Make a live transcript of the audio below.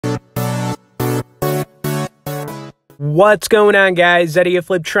What's going on, guys? Zeddy of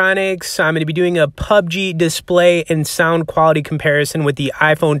Fliptroniks. I'm going to be doing a PUBG display and sound quality comparison with the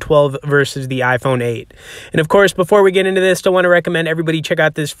iPhone 12 versus the iPhone 8. And of course, before we get into this, I want to recommend everybody check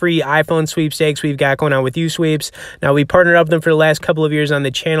out this free iPhone sweepstakes we've got going on with USweeps. Now, we partnered up with them for the last couple of years on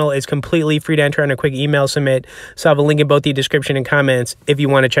the channel. It's completely free to enter on a quick email submit. So I have a link in both the description and comments if you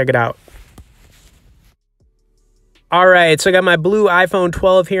want to check it out. All right, so I got my blue iPhone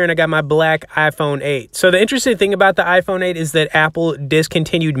 12 here and I got my black iPhone 8. So the interesting thing about the iPhone 8 is that Apple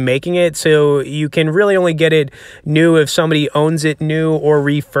discontinued making it, so you can really only get it new if somebody owns it new or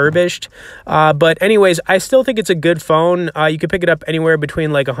refurbished. But anyways, I still think it's a good phone. You can pick it up anywhere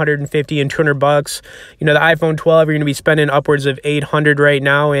between like 150 and 200 bucks. You know, the iPhone 12, you're going to be spending upwards of 800 right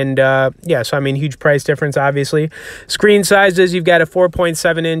now. And yeah, so I mean, huge price difference, obviously. Screen sizes, you've got a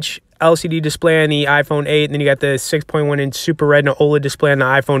 4.7-inch LCD display on the iPhone 8, and then you got the 6.1-inch Super Retina OLED display on the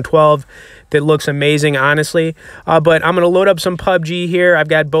iPhone 12 that looks amazing, honestly. But I'm going to load up some PUBG here. I've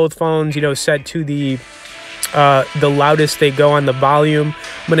got both phones, you know, set to the loudest they go on the volume.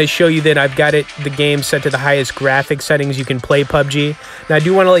 I'm going to show you that I've got the game set to the highest graphic settings you can play PUBG. Now, I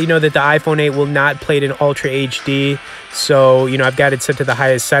do want to let you know that the iPhone 8 will not play it in Ultra HD. So, you know, I've got it set to the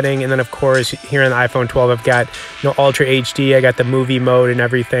highest setting. And then, of course, here on the iPhone 12, I've got, you know, Ultra HD. I got the movie mode and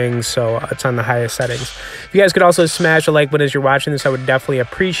everything. So it's on the highest settings. If you guys could also smash a like button as you're watching this, I would definitely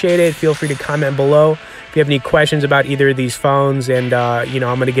appreciate it. Feel free to comment below if you have any questions about either of these phones. And, you know,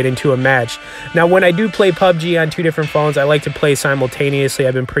 I'm going to get into a match. Now, when I do play PUBG on two different phones, I like to play simultaneously.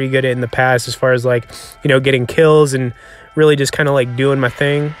 I've been pretty good at it in the past as far as, like, you know, getting kills and really just kind of like doing my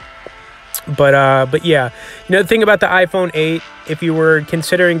thing. But yeah, you know, the thing about the iPhone 8, if you were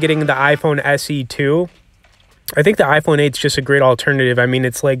considering getting the iPhone SE 2, I think the iPhone 8 is just a great alternative. I mean,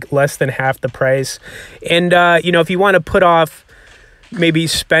 it's like less than half the price. And, you know, if you want to put off maybe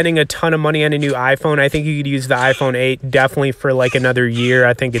spending a ton of money on a new iPhone, I think you could use the iPhone 8 definitely for like another year.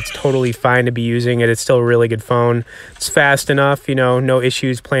 I think it's totally fine to be using it. It's still a really good phone. It's fast enough, you know, no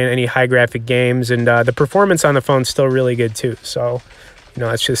issues playing any high graphic games. And the performance on the phone is still really good too. So, you know,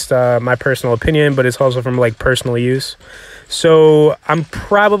 it's just my personal opinion, but it's also from like personal use. So I'm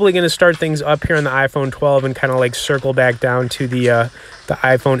probably going to start things up here on the iPhone 12 and kind of like circle back down to the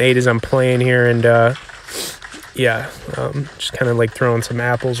iPhone 8 as I'm playing here. And yeah, just kind of like throwing some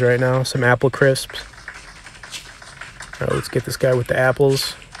apples right now, some apple crisps. All right, let's get this guy with the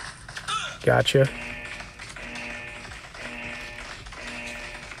apples. Gotcha.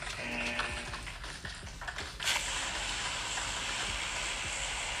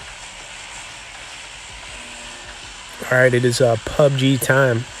 All right, it is PUBG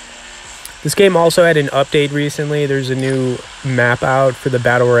time. This game also had an update recently. There's a new map out for the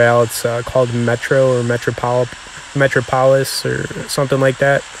Battle Royale. It's called Metro or Metropolis or something like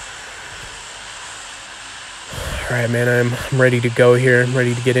that. All right, man, I'm ready to go here. I'm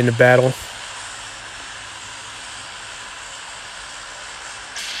ready to get into battle.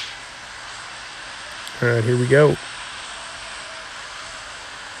 All right, here we go.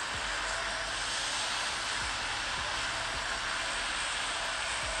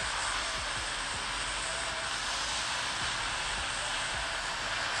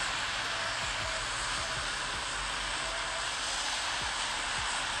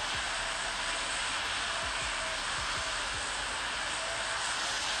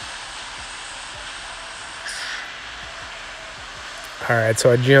 All right,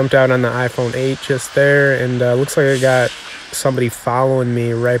 so I jumped out on the iPhone 8 just there, and looks like I got somebody following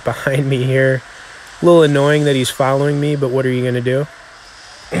me right behind me here. A little annoying that he's following me, but what are you going to do?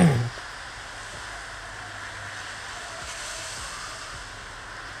 All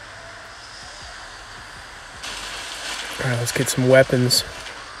right, let's get some weapons.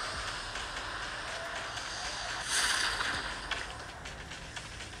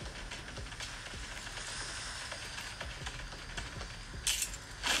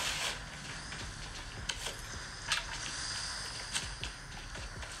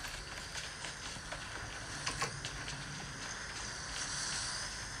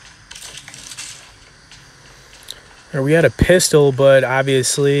 Or we had a pistol, but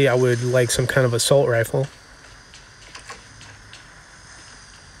obviously I would like some kind of assault rifle.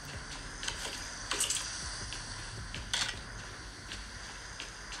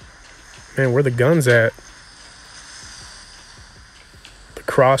 Man, where the guns at? The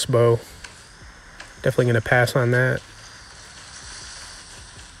crossbow. Definitely gonna pass on that.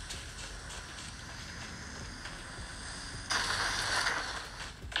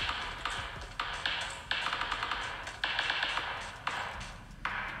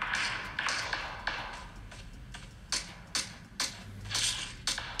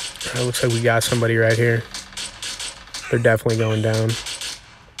 It looks like we got somebody right here. they're definitely going down.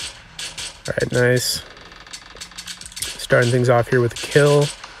 All right, nice. Starting things off here with a kill.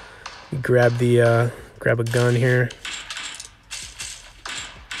 Grab the grab a gun here.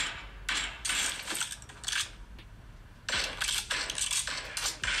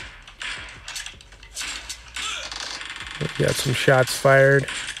 We got some shots fired.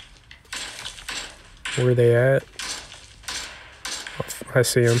 Where are they at? I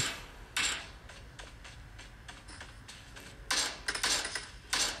see them.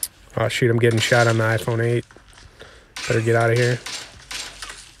 Oh shoot, I'm getting shot on the iPhone 8. Better get out of here.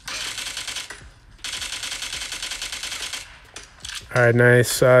 All right, nice.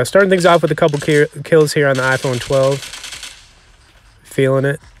 Starting things off with a couple kills here on the iPhone 12. Feeling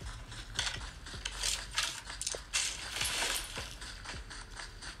it.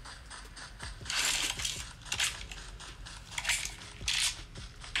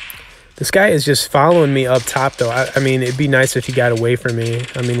 This guy is just following me up top, though. I mean, it'd be nice if he got away from me.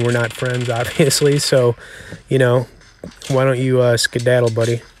 I mean, we're not friends, obviously, so, you know, why don't you skedaddle,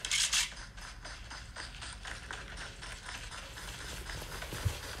 buddy?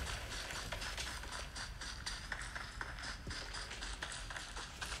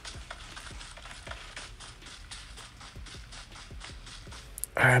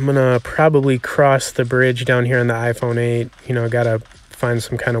 I'm gonna probably cross the bridge down here on the iPhone 8. You know, I gotta find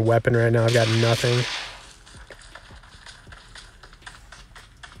some kind of weapon right now. I've got nothing.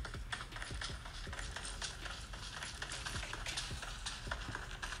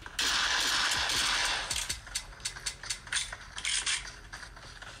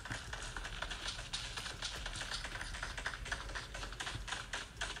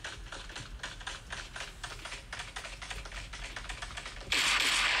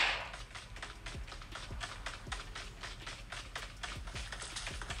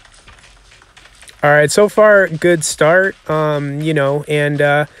 All right, so far, good start, you know, and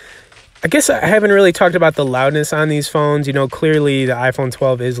I guess I haven't really talked about the loudness on these phones. You know, clearly the iPhone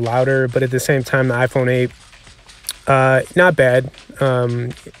 12 is louder, but at the same time, the iPhone 8, not bad,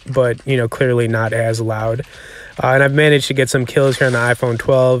 but, you know, clearly not as loud. And I've managed to get some kills here on the iPhone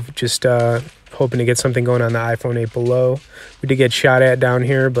 12, just hoping to get something going on the iPhone 8 below. We did get shot at down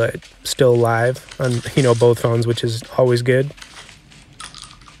here, but still alive on, you know, both phones, which is always good.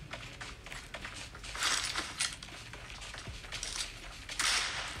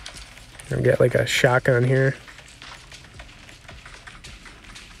 I've got like a shotgun here.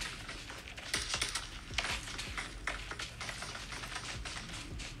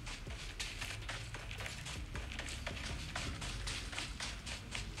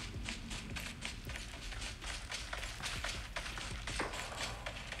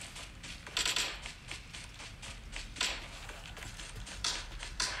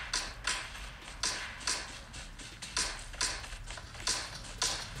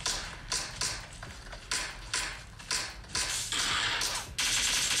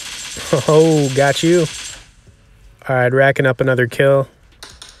 Oh, got you. All right, racking up another kill.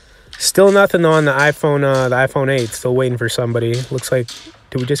 Still nothing though on the iPhone 8. Still waiting for somebody. Looks like,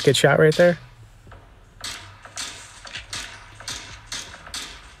 did we just get shot right there?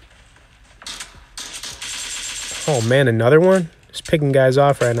 Oh man, another one? Just picking guys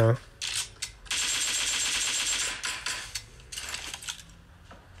off right now.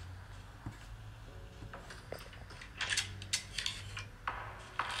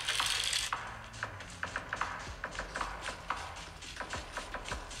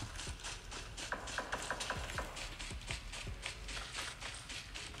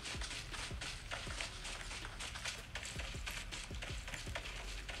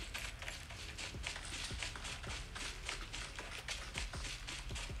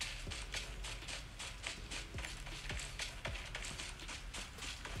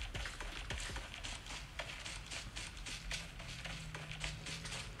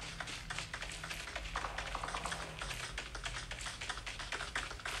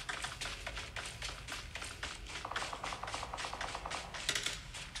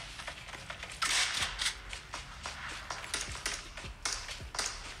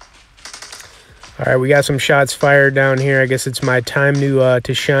 All right, we got some shots fired down here. I guess it's my time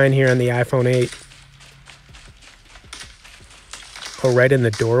to shine here on the iPhone 8. Oh, right in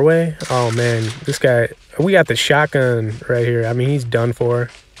the doorway? Oh, man. This guy, we got the shotgun right here. I mean, he's done for.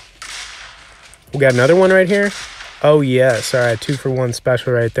 We got another one right here. Oh, yes. All right, 2-for-1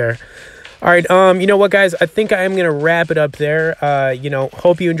 special right there. All right, you know what, guys? I think I am going to wrap it up there. You know,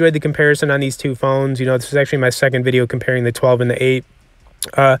 hope you enjoyed the comparison on these two phones. You know, this is actually my second video comparing the 12 and the 8.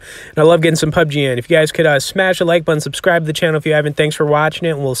 And I love getting some PUBG in. If you guys could smash the like button, subscribe to the channel if you haven't. Thanks for watching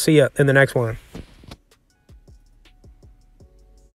it, and we'll see you in the next one.